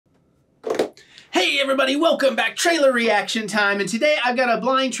everybody, welcome back. Trailer reaction time, and today I've got a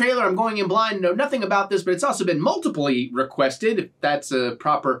blind trailer. I'm going in blind, know nothing about this, but it's also been multiply requested. If that's a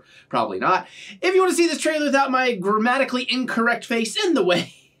proper, probably not. If you want to see this trailer without my grammatically incorrect face in the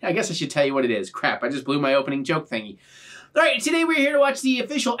way, I guess I should tell you what it is. Crap, I just blew my opening joke thingy. Alright, today we're here to watch the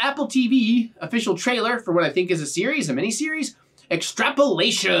official Apple TV official trailer for what I think is a series, a mini-series,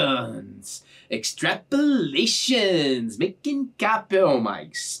 Extrapolations. Extrapolations. Making copy. Oh my,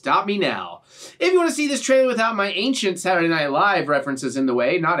 stop me now. If you want to see this trailer without my ancient Saturday Night Live references in the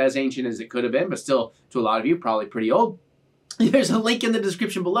way, not as ancient as it could have been, but still, to a lot of you, probably pretty old, there's a link in the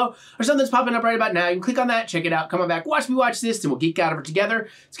description below, or something that's popping up right about now. You can click on that, check it out, come on back, watch me watch this, and we'll geek out over together.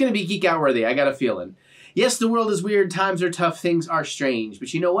 It's going to be geek out worthy, I got a feeling. Yes, the world is weird, times are tough, things are strange,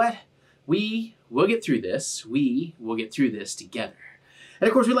 but you know what? We will get through this. We will get through this together. And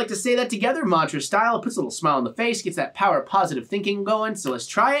of course, we like to say that together, mantra style. It puts a little smile on the face, gets that power of positive thinking going. So let's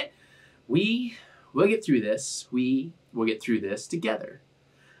try it. We will get through this. We will get through this together.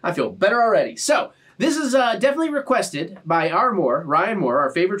 I feel better already. So this is definitely requested by Ryan Moore,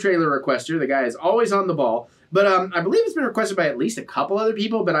 our favorite trailer requester. The guy is always on the ball. But I believe it's been requested by at least a couple other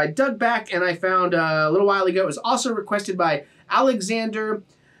people. But I dug back and I found a little while ago it was also requested by Alexander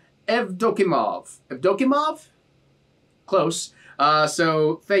Evdokimov. Evdokimov? Close.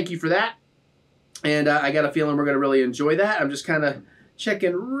 So thank you for that. And I got a feeling we're going to really enjoy that. I'm just kind of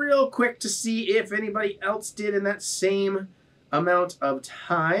checking real quick to see if anybody else did in that same amount of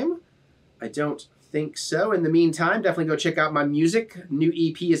time. I don't think so. In the meantime, definitely go check out my music. New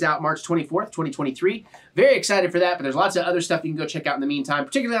EP is out March 24th, 2023. Very excited for that, but there's lots of other stuff you can go check out in the meantime,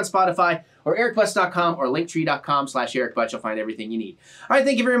 particularly on Spotify or ericbutts.com or linktree.com/ericbutts. You'll find everything you need. All right,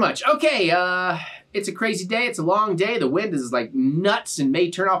 thank you very much. Okay, it's a crazy day. It's a long day. The wind is like nuts and may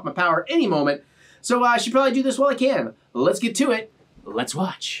turn off my power any moment. So I should probably do this while I can. Let's get to it. Let's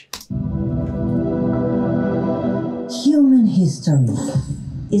watch. Human history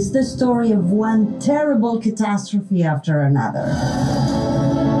is the story of one terrible catastrophe after another.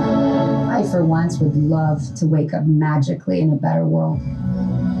 I, for once, would love to wake up magically in a better world.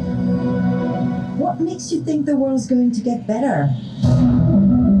 What makes you think the world's going to get better?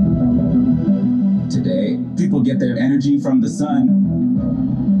 Today, people get their energy from the sun.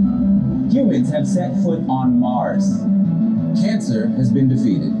 Humans have set foot on Mars. Cancer has been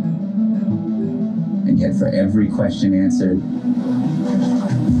defeated. And yet for every question answered,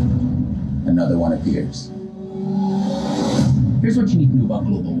 another one appears. Here's what you need to know about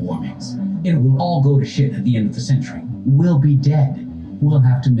global warmings. It will all go to shit at the end of the century. We'll be dead. We'll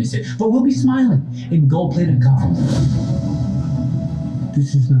have to miss it. But we'll be smiling in gold-plated coffins.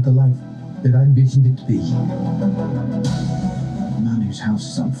 This is not the life that I envisioned it to be. A man whose house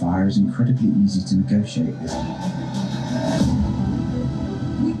is on fire is incredibly easy to negotiate with.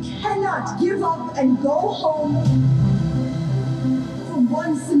 We cannot give up and go home for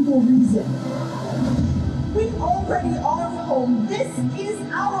one simple reason. We already are home. This is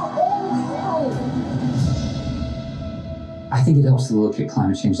our only home. I think it helps to look at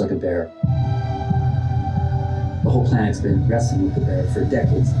climate change like a bear. The whole planet's been wrestling with the bear for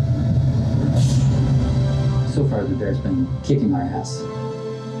decades. So far, the bear's been kicking our ass.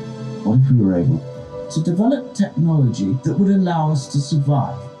 What if we were able to develop technology that would allow us to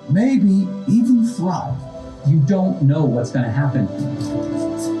survive, maybe even thrive? You don't know what's going to happen.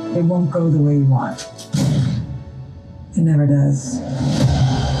 It won't go the way you want. It never does.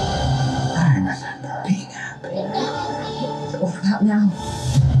 I remember being happy. What about now?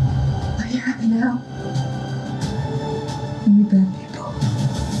 Are you happy now? We bad people.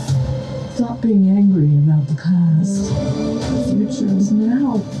 Stop being angry about the past. The future is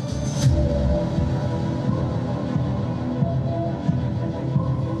now.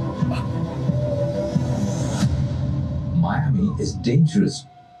 Miami is dangerous.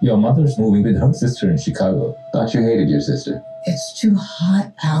 Your mother's moving with her sister in Chicago. Thought you hated your sister. It's too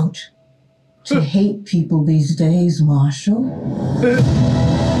hot out to hate people these days, Marshall.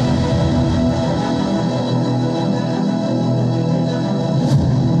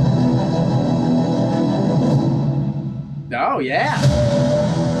 Oh, yeah.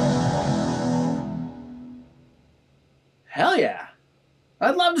 Hell yeah.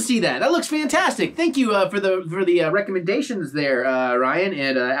 I'd love to see that. That looks fantastic. Thank you for the recommendations there, Ryan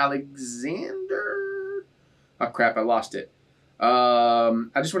and Alexander. Oh, crap, I lost it. I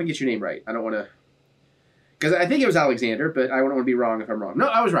just want to get your name right. I don't want to... Because I think it was Alexander, but I don't want to be wrong if I'm wrong. No,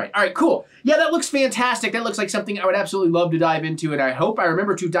 I was right. All right, cool. Yeah, that looks fantastic. That looks like something I would absolutely love to dive into, and I hope I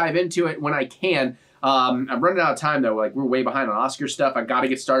remember to dive into it when I can. I'm running out of time, though. Like, we're way behind on Oscar stuff. I've got to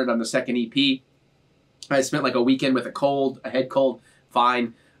get started on the second EP. I spent like a weekend with a head cold.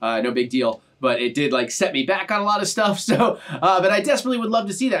 Fine. No big deal. but it did like set me back on a lot of stuff. So, but I desperately would love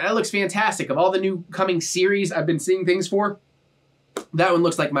to see that. That looks fantastic. Of all the new coming series I've been seeing things for, that one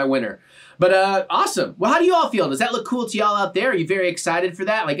looks like my winner. But awesome. Well, how do you all feel? Does that look cool to y'all out there? Are you very excited for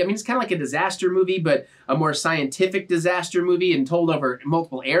that? Like, I mean, it's kind of like a disaster movie, but a more scientific disaster movie and told over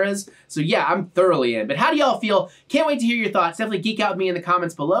multiple eras. So yeah, I'm thoroughly in. But how do y'all feel? Can't wait to hear your thoughts. Definitely geek out with me in the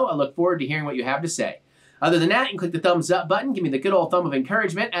comments below. I look forward to hearing what you have to say. Other than that, you can click the thumbs up button. Give me the good old thumb of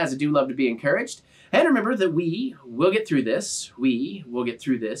encouragement, as I do love to be encouraged. And remember that we will get through this. We will get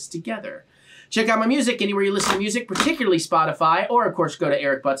through this together. Check out my music anywhere you listen to music, particularly Spotify, or of course go to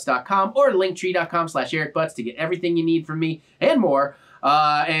TheEricButts.com or linktree.com/TheEricButts to get everything you need from me and more.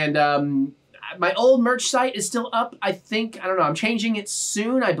 My old merch site is still up, I think. I don't know. I'm changing it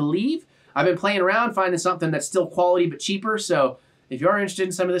soon, I believe. I've been playing around, finding something that's still quality but cheaper. So if you are interested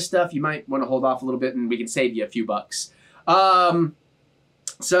in some of this stuff, you might want to hold off a little bit and we can save you a few bucks.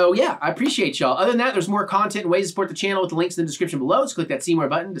 So yeah, I appreciate y'all. Other than that, there's more content and ways to support the channel with the links in the description below. So click that see more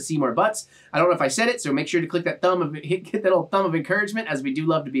button to see more butts. I don't know if I said it, so make sure to click that hit that old thumb of encouragement, as we do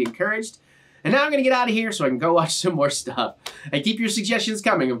love to be encouraged. And now I'm going to get out of here so I can go watch some more stuff. And keep your suggestions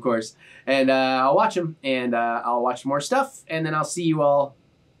coming, of course. And I'll watch them, and I'll watch more stuff, and then I'll see you all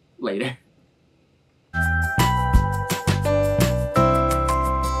later.